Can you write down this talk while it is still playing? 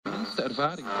grote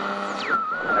ervaring.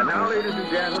 And now, ladies and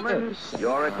gentlemen,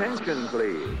 your attention,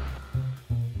 please.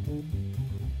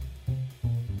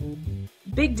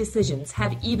 Big decisions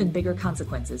have even bigger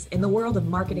consequences in the world of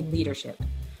marketing leadership,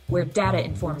 where data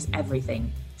informs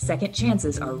everything, second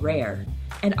chances are rare,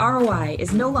 and ROI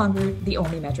is no longer the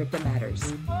only metric that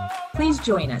matters. Please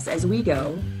join us as we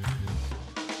go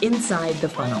inside the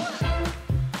funnel.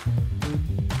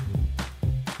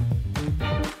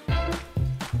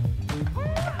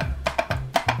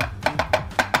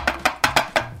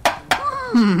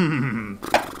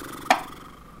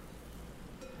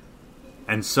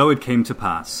 And so it came to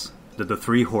pass that the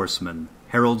three horsemen,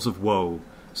 heralds of woe,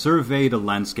 surveyed a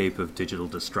landscape of digital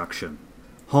destruction,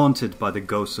 haunted by the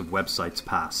ghosts of websites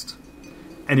past.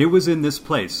 And it was in this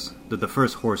place that the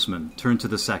first horseman turned to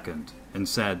the second and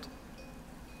said,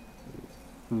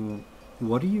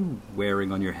 "What are you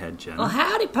wearing on your head, Jenna?" Well,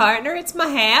 howdy, partner. It's my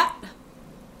hat.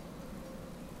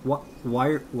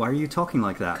 Why are you talking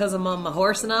like that? Because I'm on my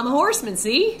horse and I'm a horseman,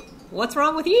 see? What's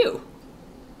wrong with you?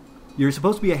 You're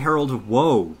supposed to be a herald of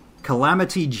woe.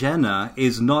 Calamity Jenna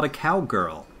is not a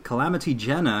cowgirl. Calamity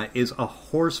Jenna is a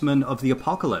horseman of the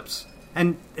apocalypse.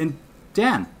 And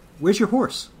Dan, where's your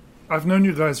horse? I've known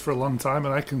you guys for a long time,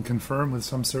 and I can confirm with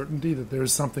some certainty that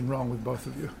there's something wrong with both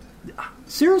of you.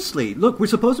 Seriously, look, we're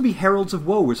supposed to be heralds of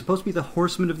woe. We're supposed to be the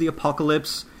horsemen of the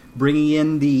apocalypse, bringing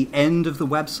in the end of the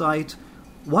website.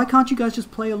 Why can't you guys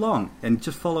just play along and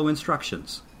just follow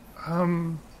instructions?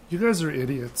 You guys are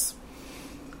idiots.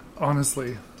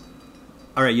 Honestly.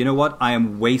 All right, you know what? I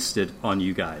am wasted on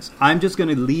you guys. I'm just going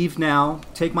to leave now,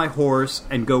 take my horse,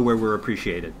 and go where we're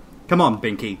appreciated. Come on,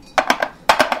 Binky.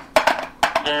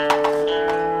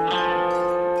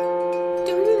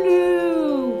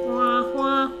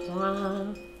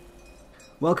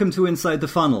 Welcome to Inside the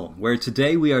Funnel, where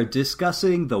today we are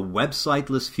discussing the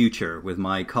websiteless future with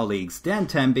my colleagues Dan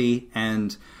Temby,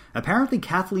 and apparently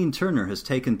Kathleen Turner has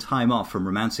taken time off from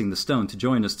Romancing the Stone to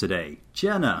join us today.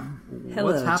 Jenna,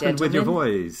 Hello, what's happened with your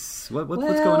voice? What's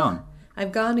going on?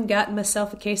 I've gone and gotten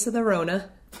myself a case of the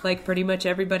Rona, like pretty much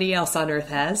everybody else on Earth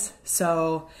has.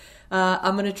 So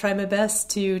I'm going to try my best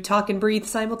to talk and breathe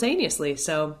simultaneously.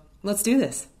 So let's do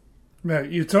this.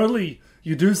 Man,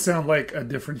 you do sound like a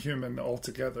different human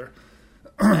altogether.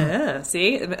 Yeah,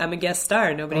 see? I'm a guest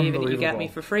star. You got me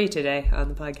for free today on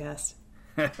the podcast.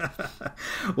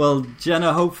 Well,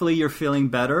 Jenna, hopefully you're feeling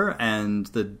better and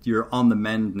that you're on the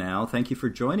mend now. Thank you for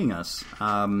joining us.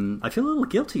 I feel a little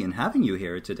guilty in having you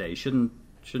here today. Shouldn't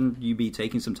you be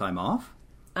taking some time off?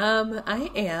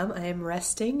 I am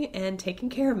resting and taking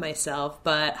care of myself,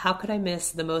 but how could I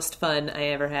miss the most fun I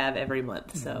ever have every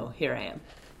month? So here I am.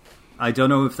 I don't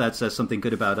know if that says something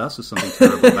good about us or something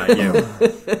terrible about you.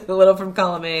 A little from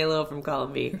column A, a little from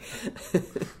column B.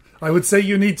 I would say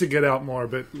you need to get out more,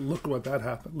 but look what that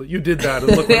happened. You did that,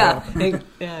 and look what happened.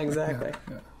 Yeah, exactly.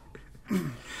 Yeah.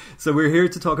 So we're here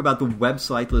to talk about the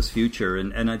websiteless future,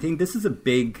 and I think this is a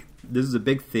big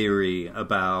theory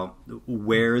about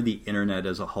where the internet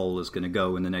as a whole is going to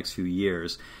go in the next few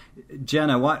years.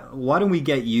 Jenna, why don't we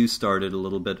get you started a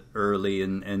little bit early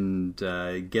and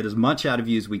get as much out of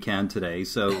you as we can today?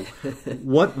 So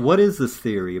what is this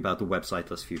theory about the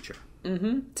websiteless future?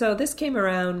 Mm-hmm. So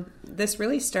this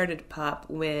really started to pop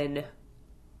when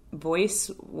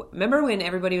voice, remember when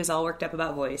everybody was all worked up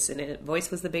about voice, and voice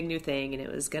was the big new thing, and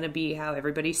it was going to be how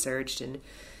everybody searched, and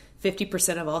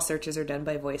 50% of all searches are done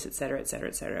by voice, et cetera, et cetera,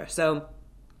 et cetera. So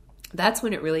that's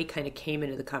when it really kind of came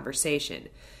into the conversation.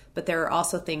 But there are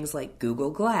also things like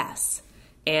Google Glass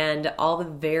and all the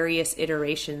various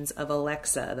iterations of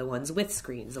Alexa, the ones with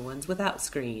screens, the ones without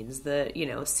screens,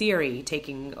 Siri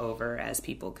taking over as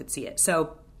people could see it.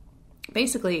 So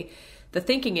basically, the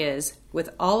thinking is with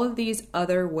all of these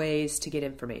other ways to get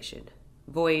information,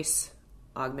 voice,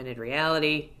 augmented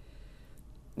reality,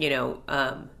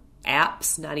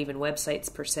 apps, not even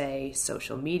websites per se,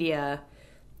 social media,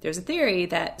 there's a theory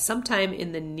that sometime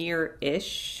in the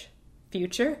near-ish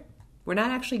future, we're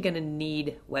not actually going to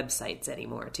need websites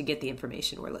anymore to get the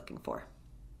information we're looking for.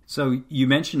 So you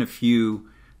mentioned a few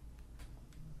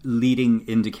leading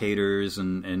indicators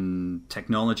and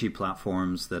technology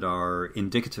platforms that are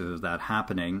indicative of that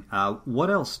happening. What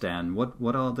else, Dan?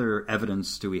 What other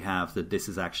evidence do we have that this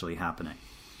is actually happening?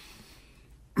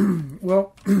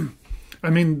 Well, I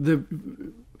mean, the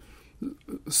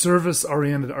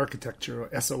service-oriented architecture,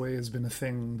 or SOA, has been a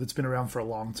thing that's been around for a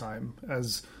long time.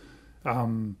 As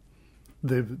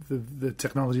the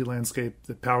technology landscape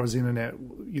that powers the internet,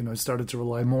 started to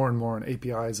rely more and more on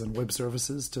APIs and web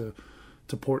services to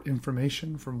port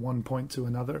information from one point to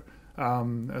another.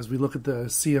 As we look at the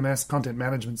CMS, content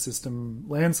management system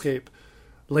landscape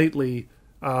lately,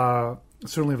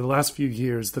 certainly over the last few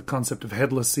years, the concept of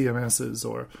headless CMSs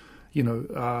or,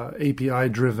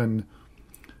 API-driven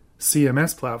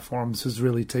CMS platforms has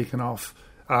really taken off.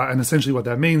 And essentially what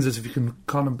that means is if you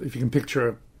can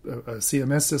picture a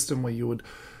CMS system where you would,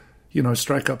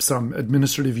 strike up some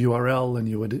administrative URL and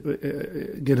you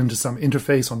would get into some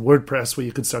interface on WordPress where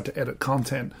you could start to edit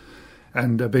content.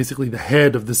 And basically the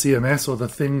head of the CMS or the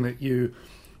thing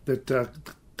that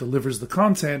delivers the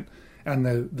content and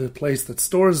the place that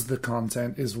stores the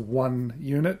content is one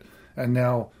unit. And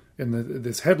now in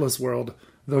this headless world,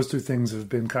 those two things have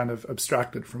been kind of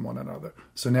abstracted from one another.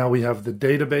 So now we have the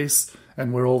database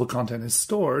and where all the content is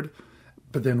stored,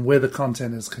 but then where the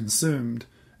content is consumed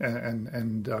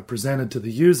and presented to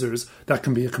the users, that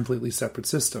can be a completely separate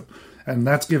system. And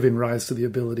that's giving rise to the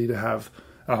ability to have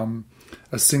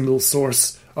a single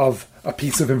source of a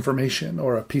piece of information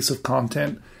or a piece of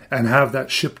content and have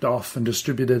that shipped off and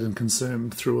distributed and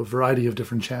consumed through a variety of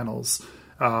different channels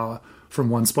from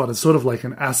one spot. It's sort of like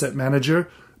an asset manager,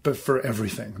 but for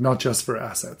everything, not just for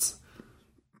assets.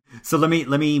 So let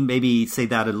me maybe say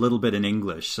that a little bit in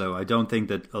English. So I don't think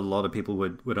that a lot of people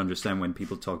would understand when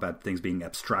people talk about things being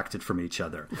abstracted from each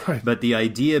other. Right. But the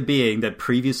idea being that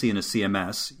previously in a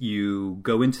CMS, you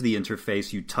go into the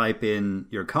interface, you type in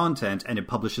your content, and it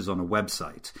publishes on a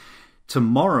website.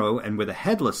 Tomorrow, and with a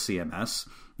headless CMS,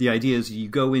 the idea is you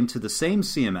go into the same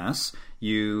CMS,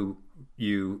 you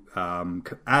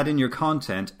add in your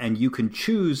content, and you can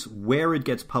choose where it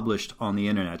gets published on the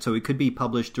internet. So it could be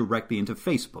published directly into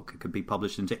Facebook. It could be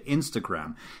published into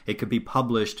Instagram. It could be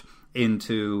published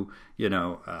into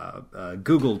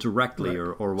Google directly,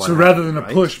 right. or whatever. So rather than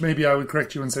right? a push, maybe I would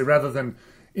correct you and say rather than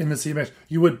in the CMS,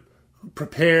 you would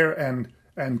prepare and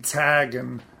tag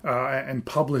and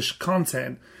publish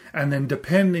content, and then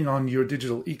depending on your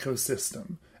digital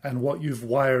ecosystem and what you've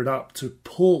wired up to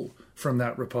pull from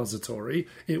that repository,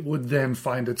 it would then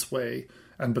find its way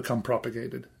and become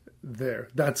propagated there.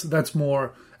 That's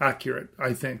more accurate,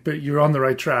 I think. But you're on the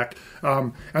right track.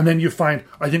 And then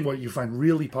I think what you find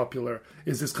really popular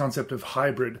is this concept of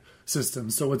hybrid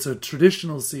systems. So it's a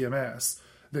traditional CMS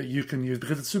that you can use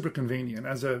because it's super convenient.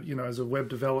 As a web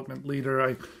development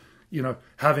leader,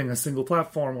 having a single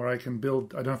platform where I can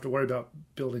build, I don't have to worry about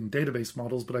building database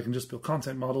models, but I can just build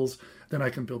content models. Then I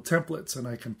can build templates and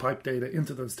I can pipe data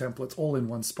into those templates all in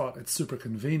one spot. It's super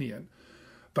convenient,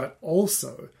 but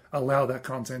also allow that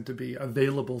content to be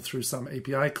available through some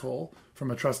API call from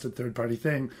a trusted third-party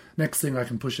thing. Next thing, I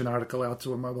can push an article out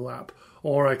to a mobile app,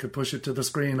 or I could push it to the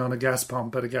screen on a gas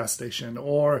pump at a gas station,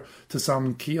 or to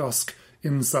some kiosk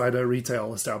inside a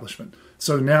retail establishment.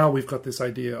 So now we've got this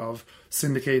idea of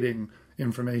syndicating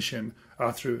information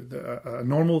through a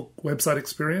normal website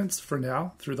experience for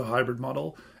now, through the hybrid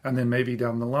model, and then maybe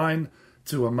down the line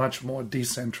to a much more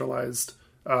decentralized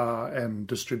and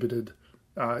distributed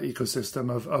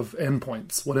ecosystem of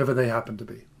endpoints, whatever they happen to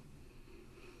be.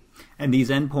 And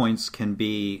these endpoints can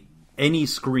be any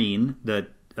screen that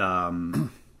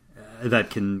that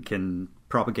can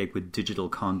propagate with digital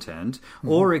content,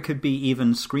 or it could be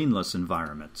even screenless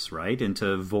environments, right?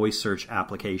 Into voice search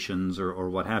applications or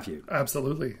what have you.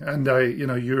 Absolutely. And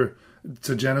you're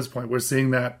to Jenna's point, we're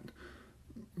seeing that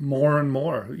more and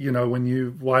more. When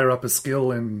you wire up a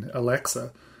skill in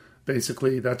Alexa,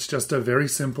 basically that's just a very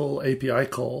simple API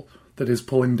call that is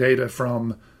pulling data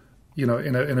from, in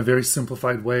a very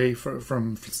simplified way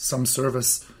from some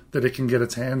service that it can get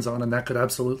its hands on, and that could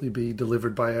absolutely be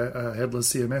delivered by a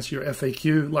headless CMS. Your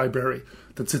FAQ library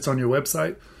that sits on your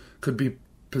website could be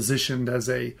positioned as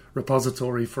a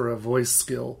repository for a voice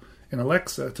skill in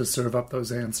Alexa to serve up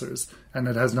those answers, and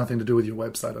it has nothing to do with your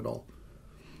website at all.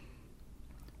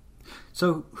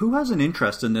 So who has an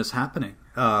interest in this happening?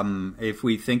 If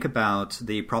we think about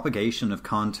the propagation of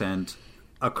content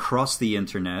across the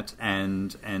internet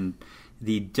and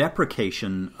the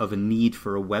deprecation of a need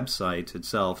for a website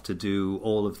itself to do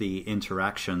all of the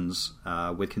interactions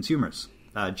with consumers.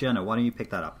 Jenna, why don't you pick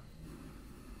that up?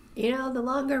 The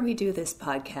longer we do this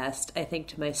podcast, I think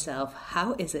to myself,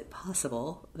 how is it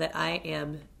possible that I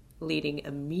am leading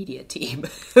a media team?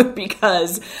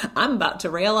 Because I'm about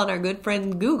to rail on our good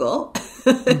friend Google,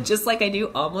 just like I do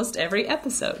almost every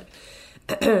episode.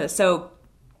 So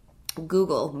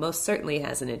Google most certainly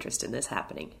has an interest in this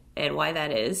happening. And why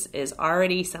that is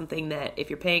already something that, if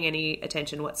you're paying any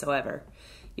attention whatsoever,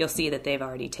 you'll see that they've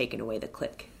already taken away the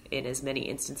click in as many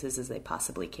instances as they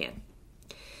possibly can.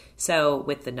 So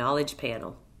with the knowledge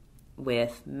panel,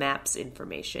 with maps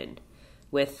information,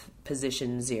 with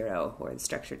position 0, or the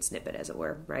structured snippet as it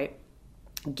were, right?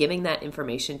 Giving that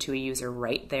information to a user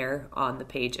right there on the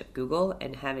page of Google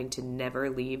and having to never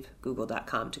leave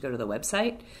google.com to go to the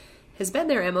website has been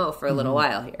their MO for a little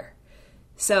while here.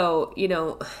 So,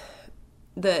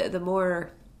 the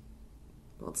more,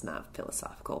 well, it's not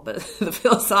philosophical, but the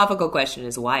philosophical question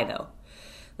is why, though?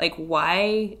 Like,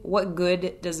 why, what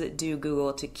good does it do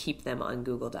Google to keep them on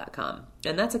Google.com?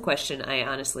 And that's a question I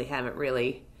honestly haven't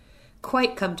really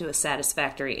quite come to a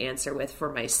satisfactory answer with for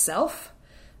myself,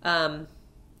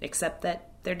 except that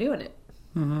they're doing it.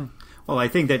 Mm-hmm. Well, I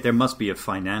think that there must be a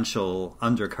financial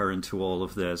undercurrent to all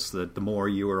of this, that the more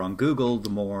you are on Google, the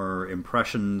more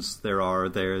impressions there are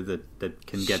there that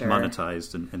can get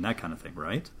monetized and that kind of thing,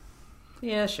 right?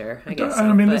 Yeah, sure. I guess so.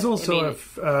 I mean, there's also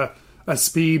a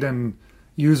speed and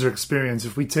user experience.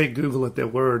 If we take Google at their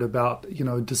word about,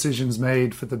 decisions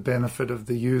made for the benefit of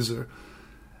the user,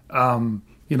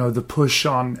 the push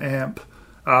on AMP,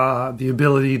 the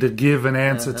ability to give an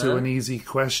answer to an easy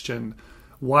question.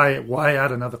 Why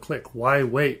add another click? Why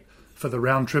wait for the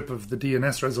round trip of the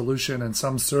DNS resolution and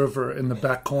some server in the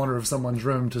back corner of someone's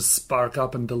room to spark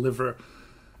up and deliver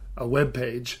a web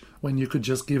page when you could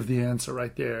just give the answer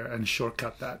right there and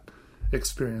shortcut that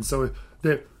experience? So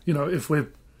that, if we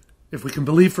can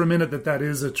believe for a minute that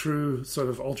is a true sort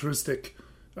of altruistic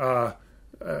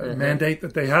mandate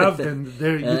that they have, then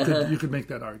there you could make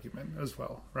that argument as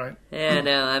well, right? Yeah,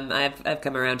 no, I've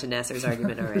come around to Nasser's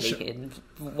argument already sure. in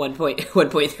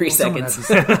 1.3 seconds.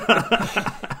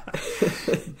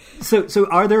 So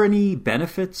are there any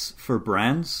benefits for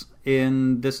brands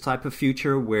in this type of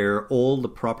future where all the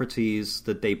properties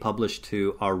that they publish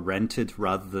to are rented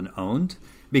rather than owned?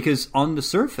 Because on the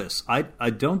surface,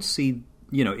 I don't see,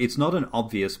 it's not an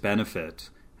obvious benefit.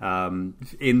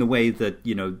 In the way that,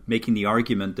 making the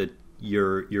argument that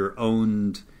your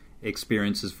owned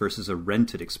experiences versus a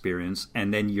rented experience,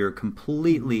 and then you're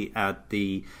completely at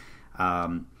the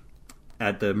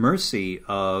mercy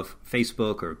of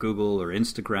Facebook or Google or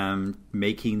Instagram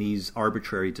making these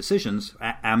arbitrary decisions,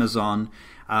 Amazon,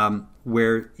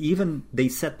 where even they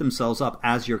set themselves up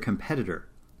as your competitor,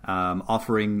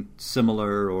 offering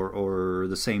similar or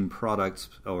the same products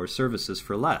or services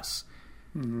for less.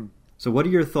 Mm-hmm. So what are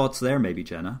your thoughts there, maybe,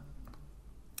 Jenna?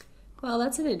 Well,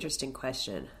 that's an interesting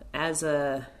question. As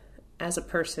a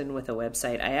person with a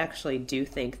website, I actually do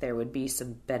think there would be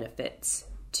some benefits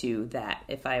to that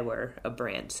if I were a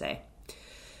brand, say.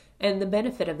 And the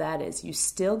benefit of that is you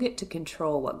still get to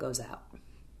control what goes out,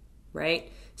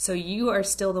 right? So you are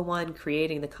still the one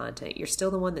creating the content. You're still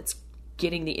the one that's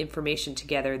getting the information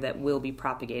together that will be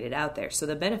propagated out there. So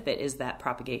the benefit is that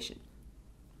propagation.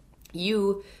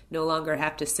 You no longer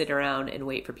have to sit around and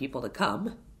wait for people to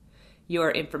come.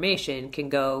 Your information can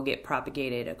go get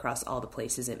propagated across all the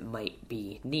places it might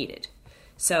be needed.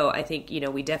 So I think,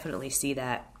 we definitely see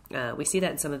that. We see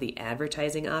that in some of the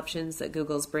advertising options that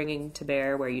Google's bringing to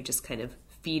bear, where you just kind of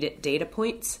feed it data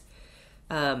points,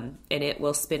 and it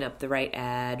will spin up the right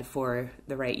ad for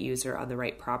the right user on the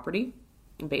right property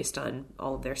based on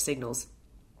all of their signals.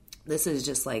 This is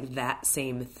just like that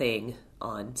same thing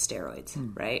on steroids,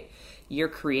 right? You're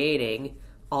creating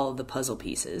all of the puzzle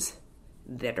pieces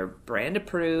that are brand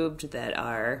approved, that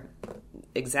are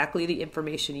exactly the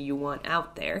information you want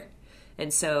out there.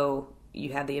 And so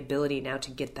you have the ability now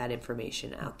to get that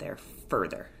information out there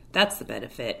further. That's the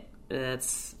benefit. And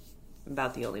that's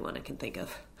about the only one I can think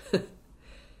of.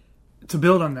 To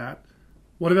build on that,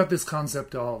 what about this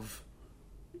concept of,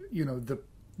 the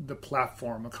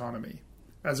platform economy?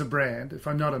 As a brand, if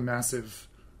I'm not a massive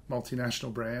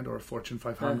multinational brand or a Fortune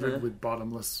 500 with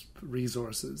bottomless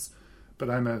resources, but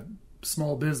I'm a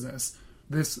small business,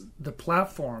 the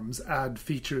platforms add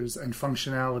features and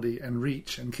functionality and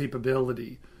reach and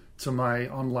capability to my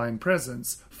online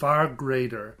presence far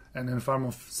greater and in a far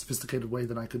more sophisticated way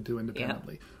than I could do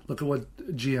independently. Yeah. Look at what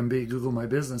GMB, Google My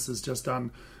Business, has just done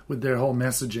with their whole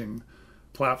messaging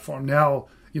platform. Now,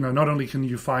 not only can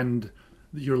you find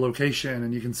your location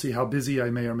and you can see how busy I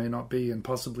may or may not be and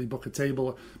possibly book a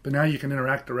table, but now you can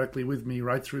interact directly with me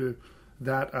right through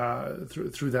that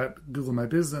through that Google My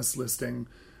Business listing,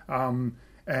 and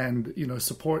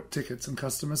support tickets and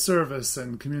customer service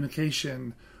and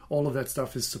communication. All of that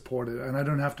stuff is supported, and I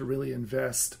don't have to really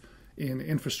invest in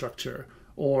infrastructure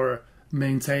or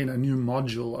maintain a new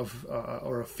module of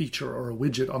or a feature or a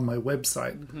widget on my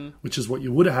website, which is what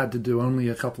you would have had to do only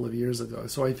a couple of years ago.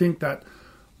 So I think that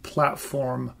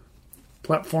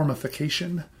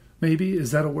platformification, maybe, is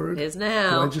that a word? Is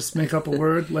now. Did I just make up a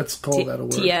word? Let's call that a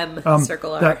word. TM,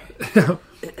 circle R.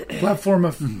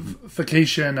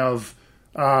 Platformification of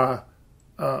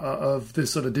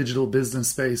this sort of digital business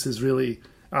space is really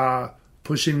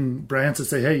pushing brands to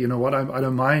say, hey, you know what, I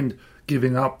don't mind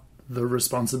giving up the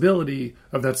responsibility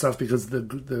of that stuff because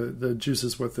the juice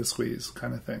is worth the squeeze,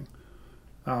 kind of thing.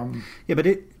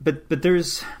 But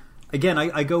there's, again,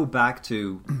 I go back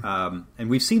to, and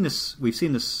we've seen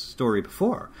this story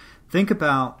before. Think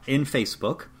about in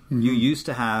Facebook, you used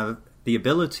to have the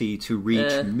ability to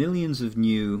reach millions of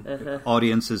new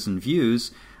audiences and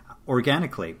views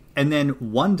organically. And then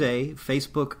one day,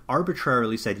 Facebook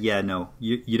arbitrarily said, yeah, no,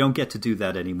 you don't get to do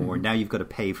that anymore. Now you've got to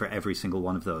pay for every single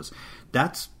one of those.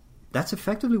 That's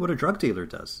effectively what a drug dealer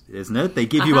does, isn't it? They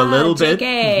give you a little bit,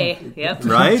 yep.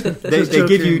 right? They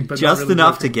give you but just really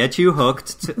enough joking. to get you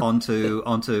hooked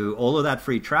onto all of that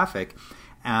free traffic,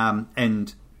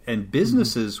 and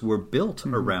businesses were built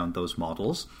around those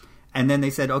models. And then they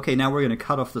said, okay, now we're going to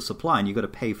cut off the supply, and you've got to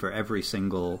pay for every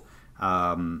single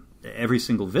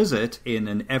visit in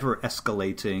an ever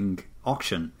escalating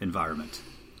auction environment.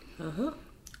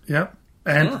 Yeah.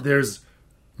 And there's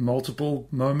multiple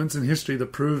moments in history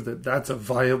that prove that that's a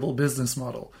viable business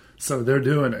model. So they're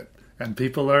doing it, and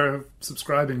people are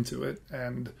subscribing to it.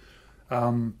 And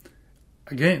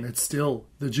again, it's still,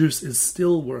 the juice is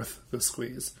still worth the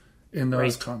squeeze in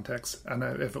those contexts. And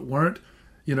if it weren't,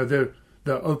 the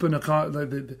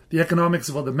economics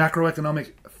of all the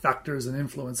macroeconomic factors and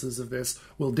influences of this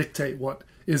will dictate what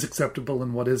is acceptable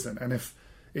and what isn't. And if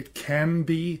it can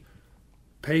be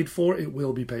paid for, it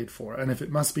will be paid for. And if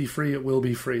it must be free, it will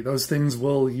be free. Those things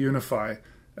will unify,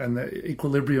 and the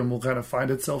equilibrium will kind of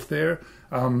find itself there.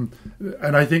 And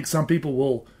I think some people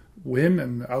will win,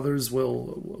 and others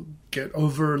will get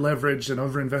over leveraged and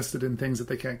over invested in things that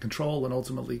they can't control, and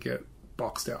ultimately get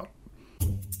boxed out.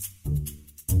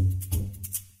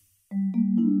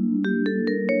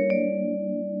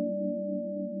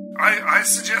 I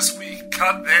suggest we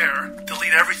cut there,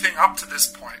 delete everything up to this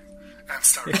point, and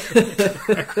start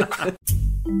again.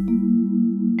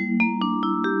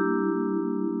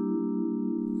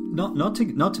 Not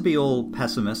to be all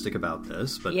pessimistic about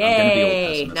this, but Yay, I'm going to be all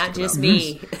pessimistic not just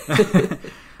about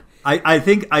me. I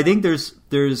think there's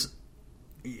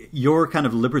your kind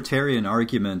of libertarian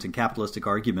argument and capitalistic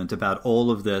argument about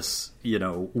all of this,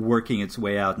 working its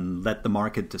way out and let the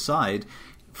market decide,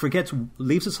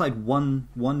 leaves aside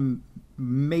one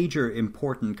major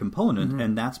important component,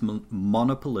 and that's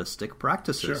monopolistic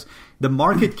practices. Sure. The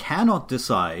market cannot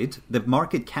decide, the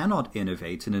market cannot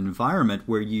innovate in an environment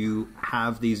where you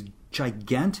have these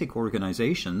gigantic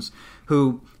organizations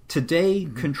who today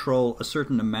control a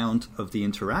certain amount of the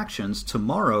interactions.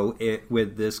 Tomorrow,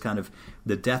 with this kind of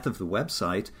the death of the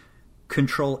website,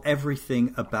 control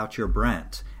everything about your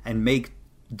brand and make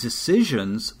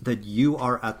decisions that you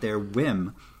are at their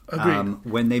whim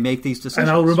when they make these decisions. And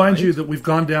I'll remind right? you that we've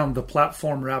gone down the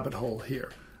platform rabbit hole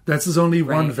here. This is only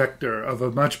one vector of a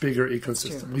much bigger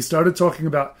ecosystem. We started talking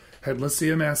about headless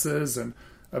CMSs and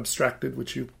abstracted,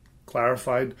 which you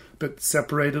clarified, but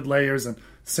separated layers and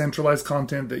centralized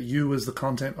content that you as the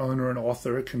content owner and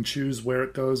author can choose where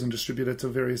it goes and distribute it to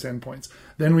various endpoints.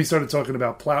 Then we started talking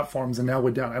about platforms, and now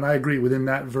we're down. And I agree, within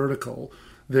that vertical,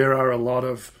 there are a lot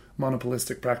of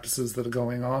monopolistic practices that are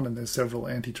going on, and there's several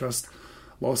antitrust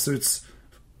lawsuits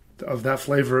of that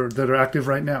flavor that are active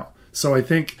right now. So I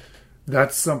think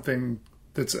that's something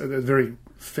that's a very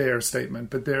fair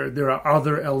statement. But there are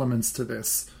other elements to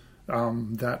this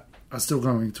that are still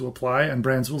going to apply, and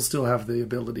brands will still have the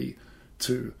ability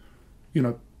to,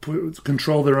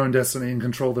 control their own destiny and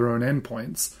control their own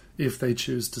endpoints if they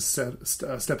choose to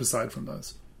step aside from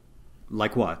those.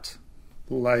 Like what?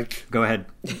 Like, Go ahead,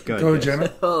 go, yes.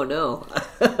 Jenna. Oh no.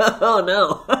 Oh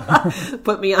no.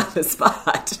 Put me on the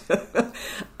spot.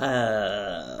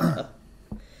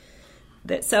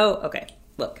 Okay,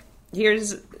 look.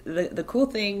 Here's the cool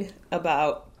thing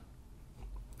about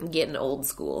getting old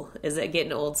school is that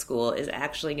getting old school is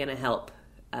actually going to help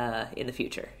in the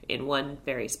future in one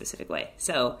very specific way.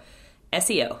 So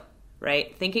SEO,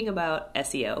 right? Thinking about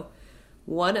SEO,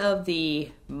 one of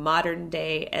the modern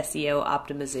day SEO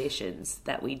optimizations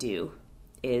that we do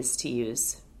is to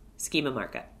use schema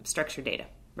markup, structured data,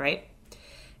 right?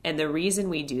 And the reason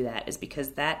we do that is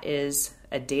because that is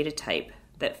a data type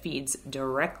that feeds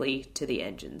directly to the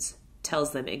engines,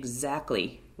 tells them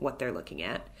exactly what they're looking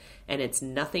at, and it's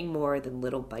nothing more than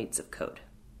little bytes of code.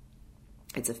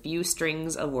 It's a few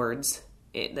strings of words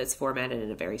that's formatted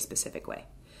in a very specific way.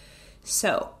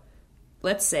 So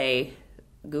let's say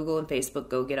Google and Facebook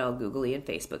go get all googly and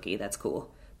Facebooky. That's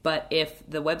cool. But if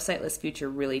the websiteless future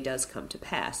really does come to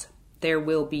pass, there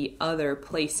will be other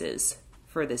places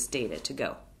for this data to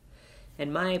go.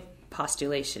 And my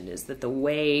postulation is that the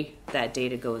way that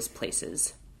data goes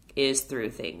places is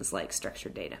through things like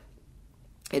structured data.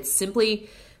 It's simply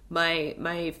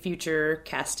my future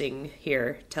casting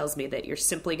here tells me that you're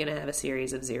simply going to have a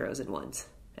series of zeros and ones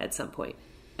at some point.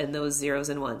 And those zeros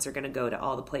and ones are going to go to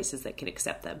all the places that can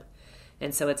accept them.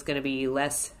 And so it's going to be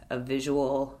less a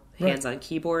visual, hands-on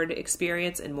keyboard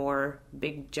experience and more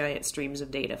big giant streams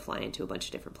of data flying to a bunch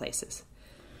of different places.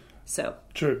 So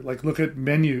true. Like look at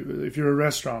menu. If you're a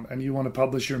restaurant and you want to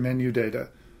publish your menu data,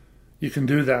 you can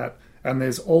do that. And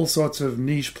there's all sorts of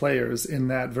niche players in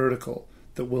that vertical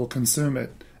that will consume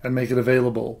it and make it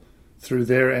available through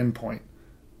their endpoint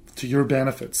to your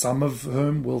benefit. Some of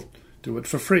whom will do it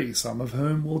for free. Some of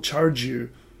whom will charge you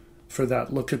for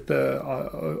that. Look at the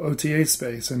OTA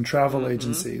space and travel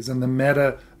agencies and the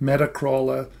meta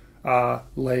crawler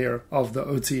layer of the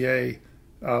OTA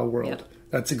world. Yep.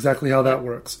 That's exactly how that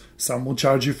works. Some will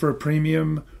charge you for a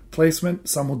premium placement.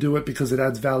 Some will do it because it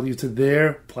adds value to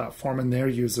their platform and their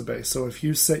user base. So if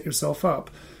you set yourself up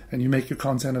and you make your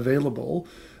content available,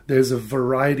 there's a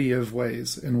variety of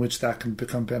ways in which that can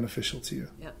become beneficial to you.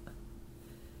 Yep.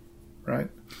 Right?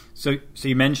 So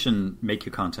you mentioned make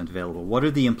your content available. What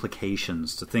are the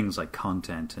implications to things like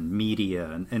content and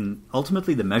media and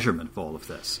ultimately the measurement of all of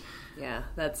this?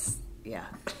 Yeah,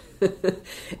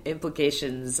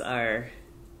 implications are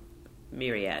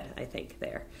myriad, I think,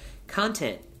 there.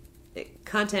 Content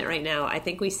right now, I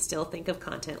think we still think of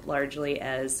content largely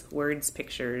as words,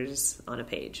 pictures on a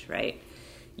page, right?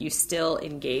 You still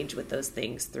engage with those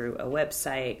things through a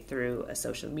website, through a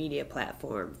social media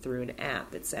platform, through an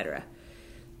app, etc.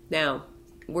 Now,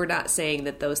 we're not saying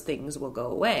that those things will go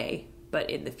away, but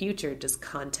in the future, does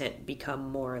content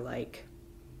become more like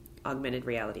augmented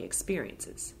reality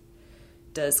experiences?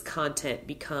 Does content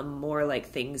become more like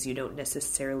things you don't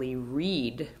necessarily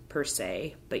read per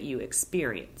se, but you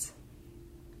experience?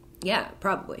 Yeah,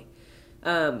 probably.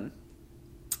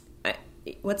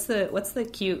 What's the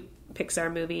cute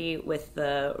Pixar movie with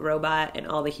the robot and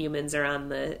all the humans are on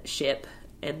the ship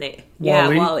and they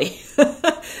WALL-E.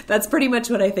 That's pretty much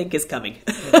what I think is coming.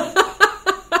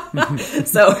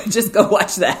 So just go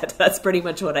watch that. That's pretty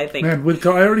much what I think. Man, I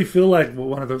already feel like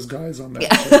one of those guys on that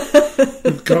ship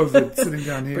with COVID sitting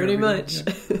down here. Pretty much. Yeah.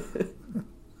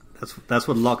 That's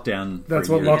what lockdown. That's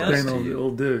what lockdown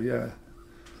will do. Yeah.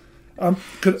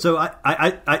 So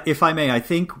I, if I may, I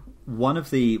think one of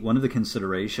the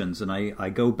considerations, and I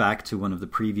go back to one of the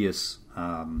previous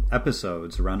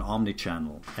episodes around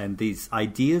omnichannel and these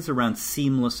ideas around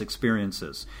seamless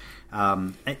experiences.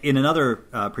 In another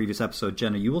previous episode,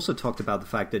 Jenna, you also talked about the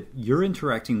fact that you're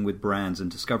interacting with brands and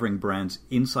discovering brands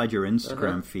inside your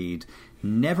Instagram feed,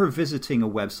 never visiting a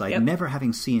website, never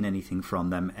having seen anything from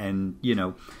them, and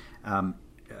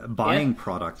buying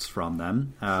products from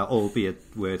them, albeit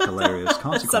with hilarious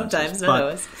consequences. Sometimes, not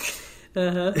always.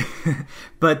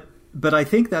 But I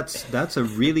think that's a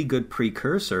really good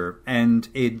precursor, and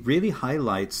it really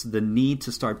highlights the need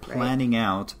to start planning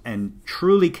out and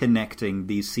truly connecting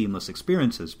these seamless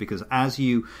experiences. Because as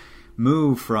you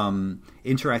move from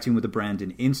interacting with a brand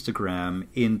in Instagram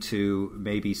into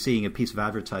maybe seeing a piece of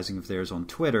advertising of theirs on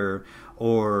Twitter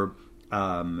or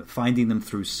finding them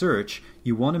through search,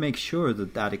 you want to make sure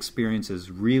that experience is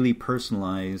really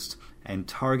personalized and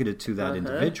targeted to that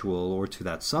individual or to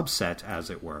that subset, as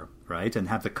it were, right? And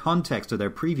have the context of their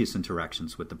previous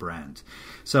interactions with the brand.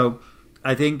 So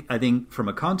I think from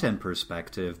a content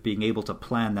perspective, being able to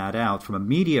plan that out, from a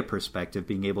media perspective,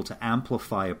 being able to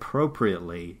amplify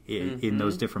appropriately in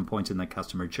those different points in the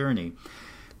customer journey.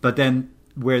 But then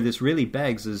where this really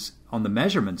begs is on the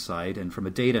measurement side and from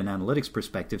a data and analytics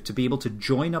perspective, to be able to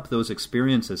join up those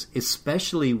experiences,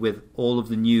 especially with all of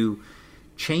the new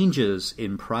changes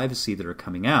in privacy that are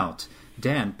coming out.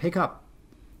 Dan, pick up.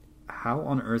 How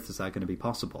on earth is that going to be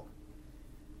possible?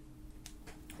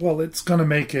 Well, it's going to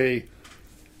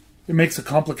makes a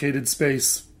complicated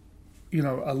space,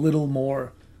 a little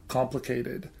more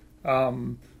complicated.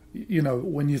 When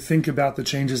you think about the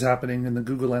changes happening in the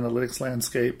Google Analytics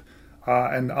landscape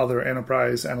and other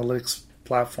enterprise analytics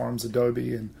platforms,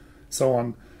 Adobe and so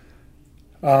on,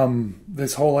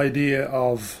 this whole idea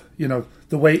of,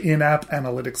 the way in-app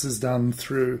analytics is done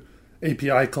through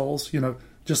API calls,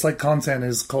 just like content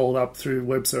is called up through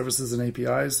web services and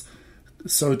APIs,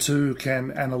 so too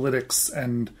can analytics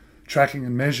and tracking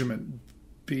and measurement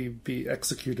be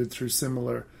executed through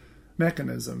similar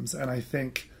mechanisms. And I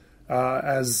think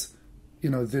as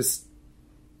this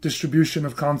distribution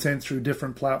of content through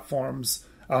different platforms,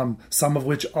 some of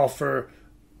which offer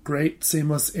great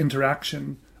seamless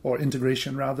interaction or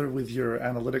integration rather with your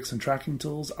analytics and tracking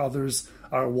tools. Others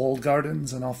are walled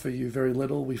gardens and offer you very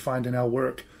little. We find in our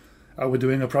work, we're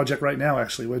doing a project right now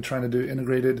actually. We're trying to do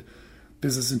integrated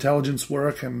business intelligence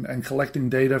work and collecting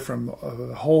data from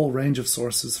a whole range of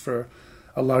sources for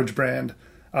a large brand.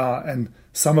 And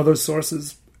some of those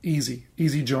sources, easy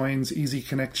joins, easy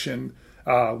connection.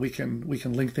 We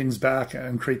can link things back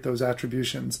and create those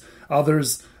attributions.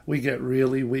 Others we get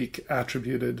really weak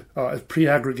attributed,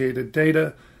 pre-aggregated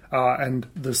data, and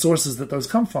the sources that those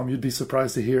come from, you'd be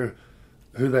surprised to hear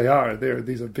who they are.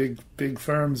 These are big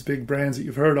firms, big brands that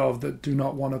you've heard of that do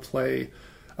not want to play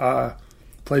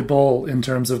ball in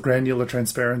terms of granular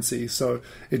transparency. So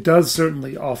it does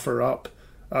certainly offer up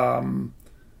some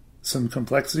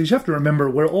complexities. You have to remember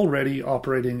we're already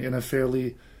operating in a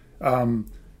fairly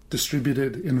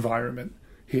distributed environment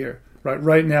here.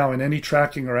 Right now, in any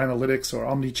tracking or analytics or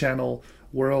omni-channel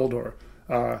world or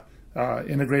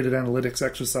integrated analytics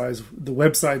exercise, the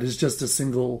website is just a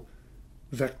single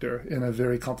vector in a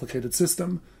very complicated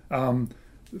system.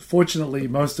 Fortunately,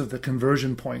 most of the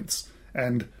conversion points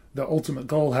and the ultimate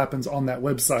goal happens on that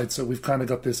website. So we've kind of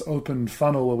got this open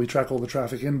funnel where we track all the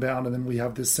traffic inbound, and then we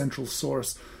have this central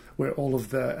source where all of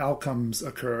the outcomes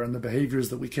occur and the behaviors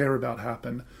that we care about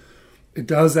happen. It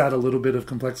does add a little bit of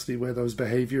complexity where those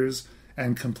behaviors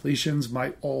and completions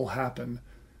might all happen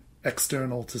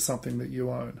external to something that you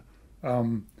own.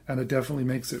 And it definitely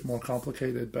makes it more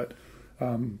complicated. But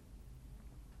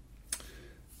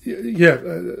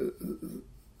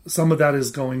some of that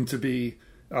is going to be,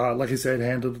 like I said,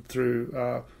 handled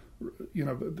through,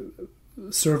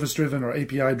 service-driven or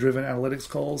API-driven analytics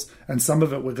calls. And some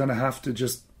of it we're going to have to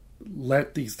just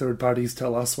let these third parties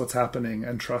tell us what's happening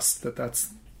and trust that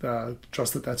that's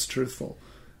truthful.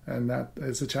 And that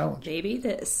is a challenge. Maybe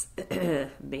this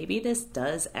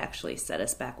does actually set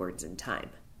us backwards in time.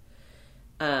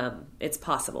 It's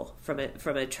possible from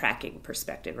a tracking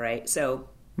perspective, right? So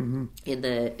in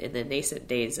the nascent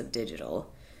days of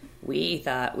digital, we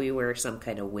thought we were some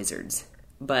kind of wizards,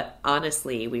 but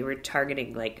honestly, we were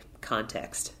targeting like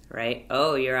context, right?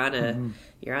 Oh, you're on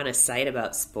a site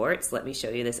about sports. Let me show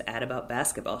you this ad about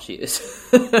basketball shoes,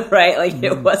 right? Like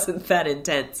it wasn't that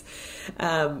intense.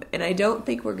 And I don't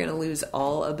think we're going to lose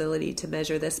all ability to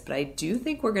measure this, but I do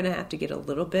think we're going to have to get a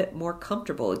little bit more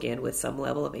comfortable again with some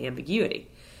level of ambiguity.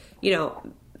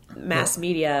 Mass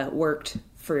media worked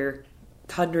for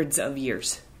hundreds of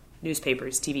years,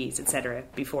 newspapers, TVs, etc.,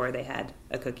 before they had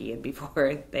a cookie and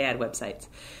before they had websites.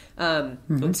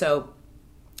 And so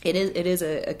it is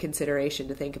a consideration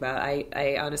to think about.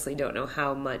 I honestly don't know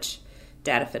how much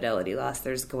data fidelity loss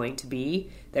there's going to be.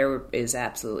 There is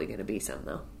absolutely going to be some,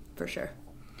 though, for sure.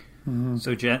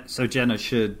 So Jenna,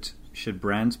 should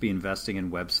brands be investing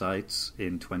in websites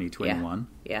in 2021?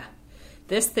 Yeah.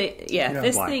 This thing,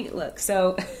 Why? thing, look,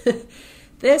 so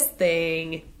this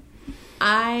thing,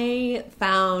 I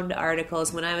found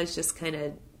articles when I was just kind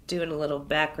of doing a little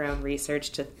background research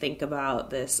to think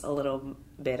about this a little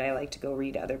bit. I like to go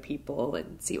read other people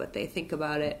and see what they think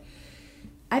about it.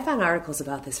 I found articles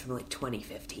about this from like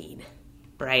 2015,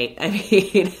 right? I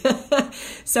mean,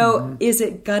 so is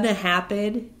it gonna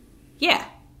happen? Yeah,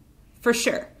 for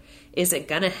sure. Is it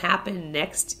gonna happen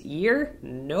next year?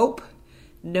 Nope.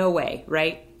 No way,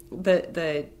 right?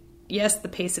 Yes, the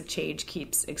pace of change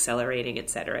keeps accelerating,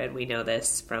 etc., and we know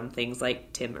this from things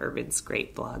like Tim Urban's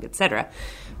great blog, etc.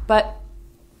 But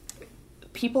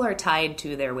people are tied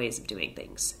to their ways of doing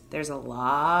things. There's a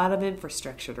lot of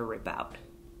infrastructure to rip out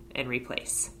and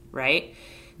replace, right?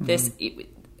 This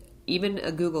even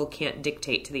a Google can't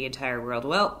dictate to the entire world,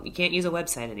 well, you can't use a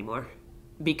website anymore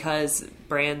because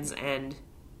brands and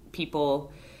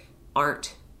people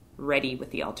aren't ready with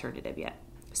the alternative yet.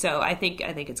 So I think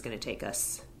it's going to take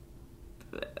us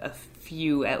a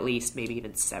few, at least, maybe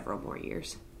even several more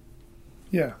years.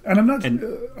 Yeah, and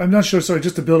I'm not sure. Sorry,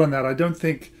 just to build on that, I don't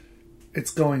think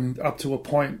it's going up to a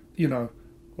point.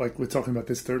 Like we're talking about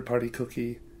this third-party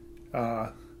cookie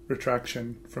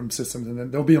retraction from systems, and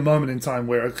then there'll be a moment in time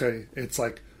where it's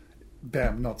like,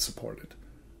 bam, not supported,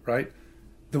 right?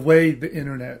 The way the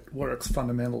internet works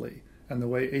fundamentally, and the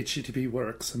way HTTP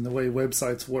works, and the way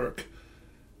websites work.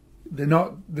 I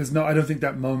don't think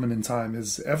that moment in time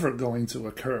is ever going to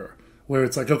occur where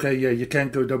it's like, you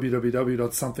can't go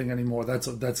www.something anymore. That's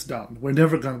done.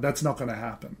 That's not going to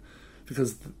happen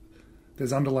because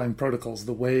there's underlying protocols.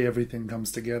 The way everything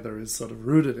comes together is sort of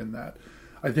rooted in that.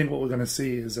 I think what we're going to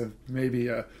see is maybe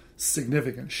a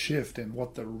significant shift in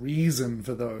what the reason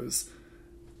for those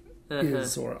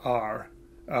is or are,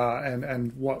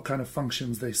 and what kind of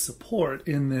functions they support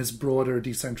in this broader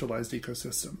decentralized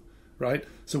ecosystem. Right?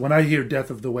 So when I hear death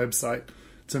of the website,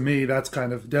 to me, that's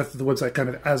kind of death of the website kind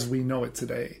of as we know it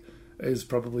today is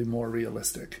probably more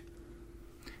realistic.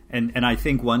 And I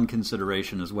think one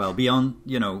consideration as well, beyond,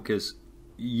 because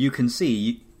you can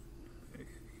see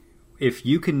if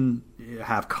you can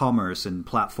have commerce in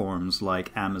platforms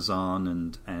like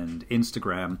Amazon and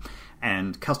Instagram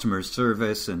and customer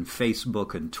service and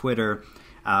Facebook and Twitter,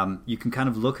 you can kind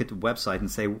of look at the website and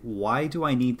say, why do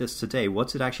I need this today?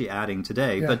 What's it actually adding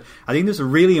today? Yeah. But I think there's a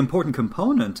really important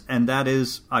component, and that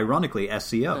is, ironically,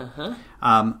 SEO.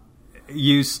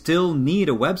 You still need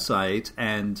a website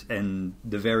and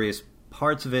the various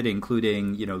parts of it,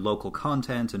 including local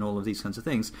content and all of these kinds of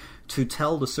things, to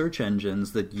tell the search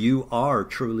engines that you are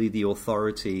truly the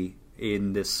authority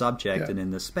in this subject and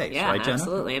in this space. Yeah, right, Jenna?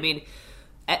 absolutely. I mean,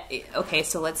 okay,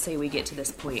 so let's say we get to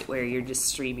this point where you're just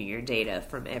streaming your data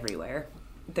from everywhere.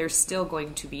 There's still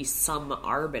going to be some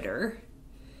arbiter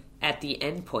at the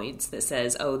endpoints that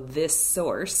says, oh, this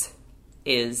source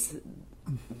is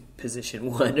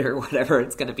position 1 or whatever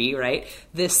it's going to be, right?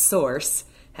 This source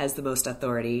has the most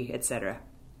authority, etc.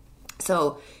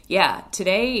 So, yeah,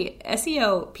 today,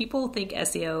 SEO, people think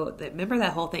SEO, remember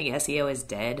that whole thing, SEO is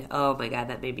dead? Oh my God,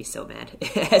 that made me so mad.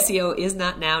 SEO is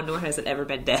not now, nor has it ever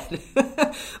been dead.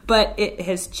 But it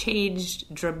has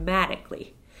changed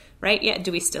dramatically, right? Yeah,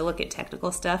 do we still look at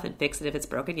technical stuff and fix it if it's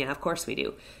broken? Yeah, of course we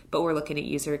do. But we're looking at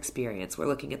user experience. We're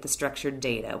looking at the structured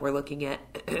data. We're looking at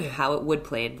how it would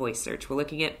play in voice search. We're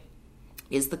looking at,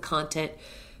 is the content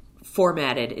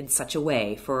formatted in such a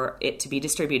way for it to be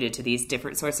distributed to these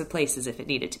different sorts of places if it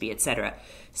needed to be, etc.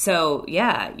 So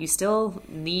yeah, you still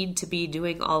need to be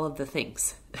doing all of the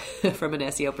things from an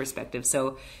SEO perspective.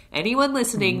 So anyone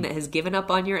listening that has given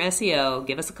up on your SEO,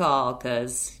 give us a call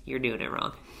because you're doing it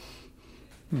wrong.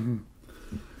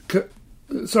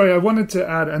 Sorry, I wanted to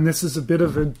add, and this is a bit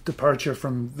of a departure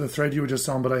from the thread you were just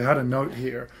on, but I had a note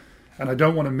here, and I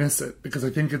don't want to miss it because I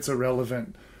think it's a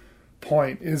relevant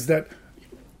point, is that,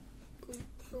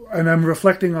 and I'm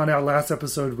reflecting on our last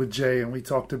episode with Jay, and we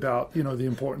talked about, the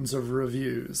importance of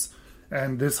reviews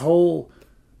and this whole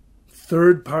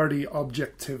third-party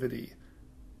objectivity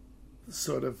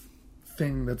sort of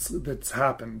thing that's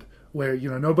happened, where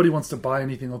nobody wants to buy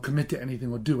anything or commit to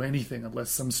anything or do anything unless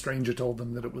some stranger told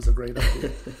them that it was a great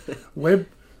idea.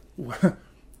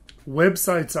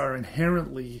 Websites are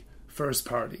inherently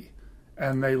first-party,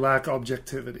 and they lack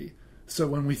objectivity. So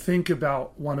when we think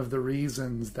about one of the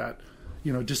reasons that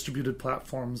distributed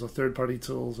platforms or third-party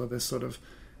tools or this sort of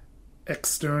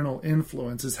external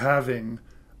influence is having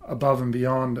above and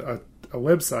beyond a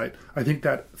website, I think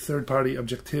that third-party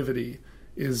objectivity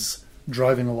is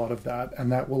driving a lot of that,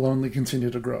 and that will only continue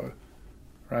to grow,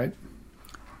 right?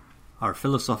 Our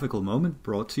philosophical moment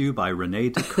brought to you by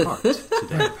René Descartes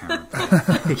today,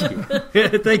 apparently. Thank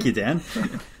you. Thank you, Dan.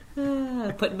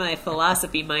 Putting my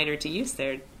philosophy minor to use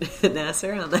there,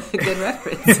 Nasser, on that good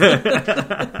reference.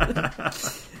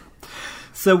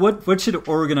 So what should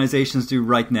organizations do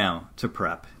right now to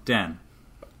prep? Dan?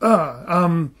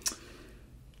 Well,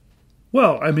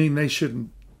 I mean, they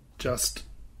shouldn't just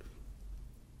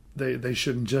they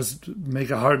shouldn't just make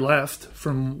a hard left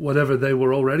from whatever they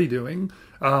were already doing.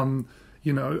 A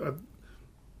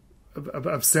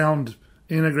sound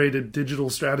integrated digital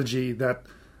strategy that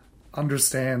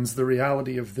understands the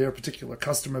reality of their particular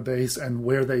customer base and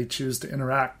where they choose to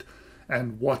interact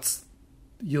and what's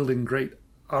yielding great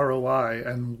ROI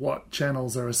and what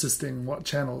channels are assisting what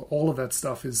channel. All of that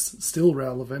stuff is still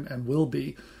relevant and will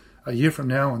be a year from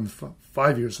now and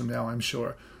 5 years from now, I'm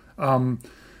sure.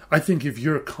 I think if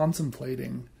you're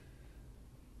contemplating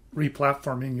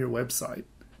replatforming your website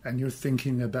and you're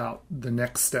thinking about the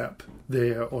next step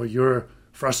there, or you're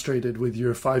frustrated with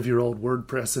your 5-year-old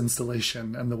WordPress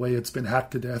installation and the way it's been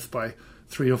hacked to death by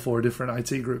 3 or 4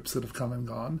 different IT groups that have come and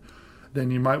gone,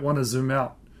 then you might want to zoom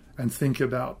out and think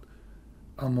about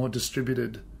a more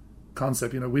distributed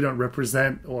concept. We don't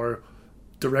represent or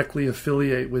directly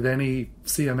affiliate with any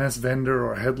CMS vendor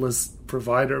or headless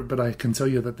provider, but I can tell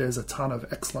you that there's a ton of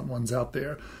excellent ones out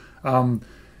there. And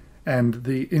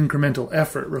the incremental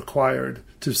effort required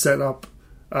to set up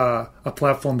a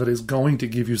platform that is going to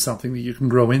give you something that you can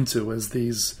grow into as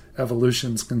these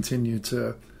evolutions continue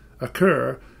to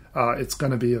occur, it's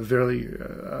going to be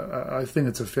I think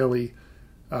it's a fairly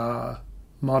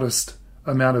modest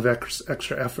amount of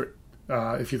extra effort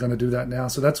if you're going to do that now.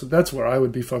 So that's where I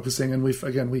would be focusing. And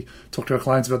we talk to our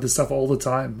clients about this stuff all the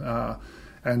time.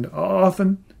 And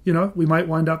often, we might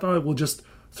wind up, we'll just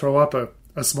throw up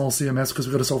a small CMS because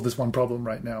we've got to solve this one problem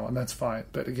right now, and that's fine.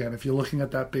 But again, if you're looking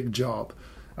at that big job,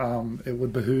 it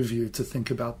would behoove you to think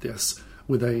about this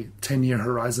with a 10-year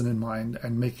horizon in mind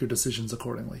and make your decisions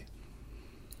accordingly.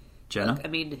 Jenna? Look, I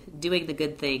mean, doing the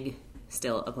good thing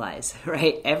still applies,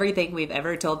 right? Everything we've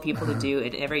ever told people to do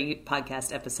in every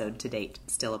podcast episode to date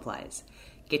still applies.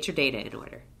 Get your data in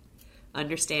order.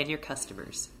 Understand your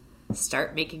customers.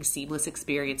 Start making seamless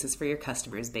experiences for your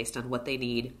customers based on what they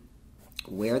need.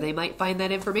 where they might find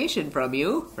that information from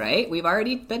you, right? We've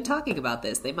already been talking about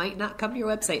this. They might not come to your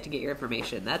website to get your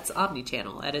information. That's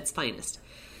omnichannel at its finest.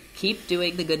 Keep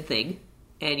doing the good thing,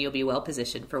 and you'll be well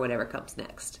positioned for whatever comes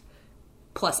next.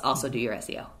 Plus, also do your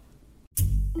SEO.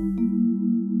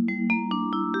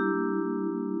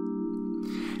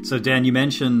 So, Dan, you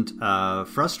mentioned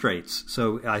frustrates.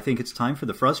 So I think it's time for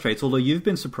the frustrates, although you've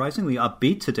been surprisingly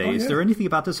upbeat today. Oh, yeah. Is there anything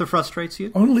about this that frustrates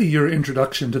you? Only your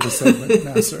introduction to the segment,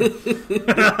 Nasser.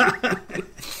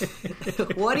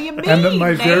 What do you mean, And that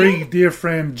my man? very dear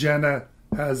friend Jenna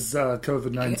has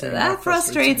COVID-19. That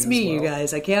frustrates me, as you well,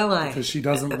 guys. I can't lie. because she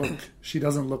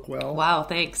doesn't look well. Wow,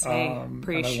 thanks. Hey, And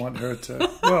preach. I want her to.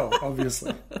 Well,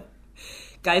 obviously.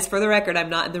 Guys, for the record, I'm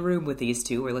not in the room with these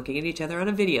two. We're looking at each other on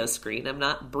a video screen. I'm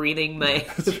not breathing my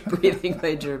breathing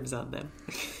my germs on them.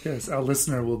 Yes, our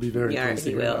listener will be very Yeah, pleased to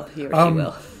he hear will. that. He or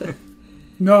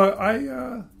she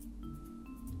will.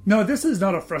 No, this is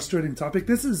not a frustrating topic.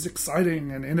 This is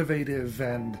exciting and innovative,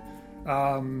 and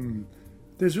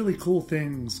there's really cool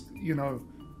things,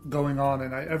 going on.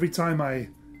 And every time I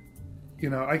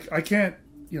can't,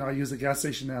 I use a gas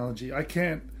station analogy. I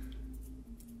can't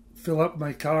fill up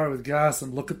my car with gas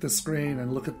and look at the screen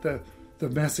and look at the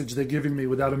message they're giving me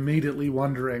without immediately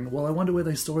wondering, well, I wonder where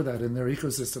they store that in their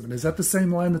ecosystem. And is that the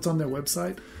same line that's on their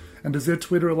website? And does their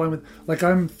Twitter align with... Like,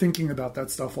 I'm thinking about that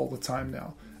stuff all the time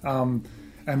now.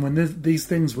 And when these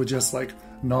things were just like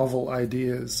novel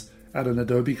ideas at an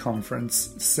Adobe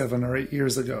conference 7 or 8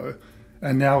 years ago,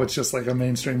 and now it's just like a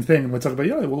mainstream thing, and we're talking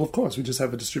about, well, of course, we just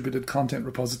have a distributed content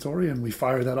repository and we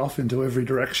fire that off into every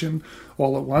direction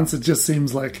all at once. It just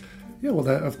seems like,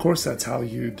 of course that's how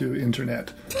you do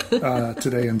internet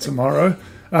today and tomorrow.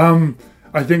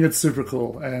 I think it's super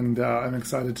cool, and I'm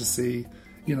excited to see,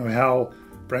 how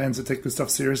brands that take this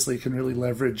stuff seriously can really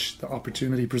leverage the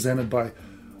opportunity presented by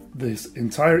this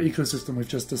entire ecosystem we've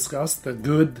just discussed, the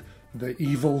good, the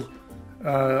evil,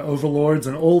 overlords,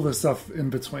 and all the stuff in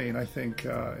between. I think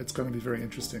it's going to be very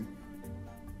interesting.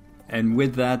 And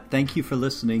with that, thank you for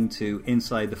listening to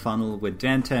Inside the Funnel with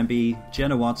Dan Temby,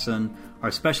 Jenna Watson,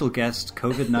 our special guest,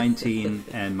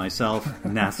 COVID-19, and myself,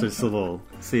 Nasser Salul.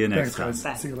 See you next time. Thanks,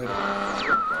 guys. See you later.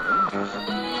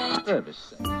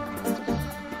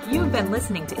 You've been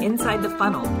listening to Inside the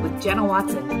Funnel with Jenna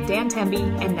Watson, Dan Temby,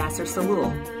 and Nasser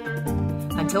Salul.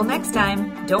 Until next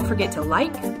time, don't forget to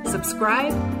like,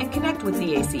 subscribe, and connect with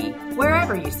DAC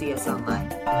wherever you see us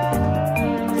online.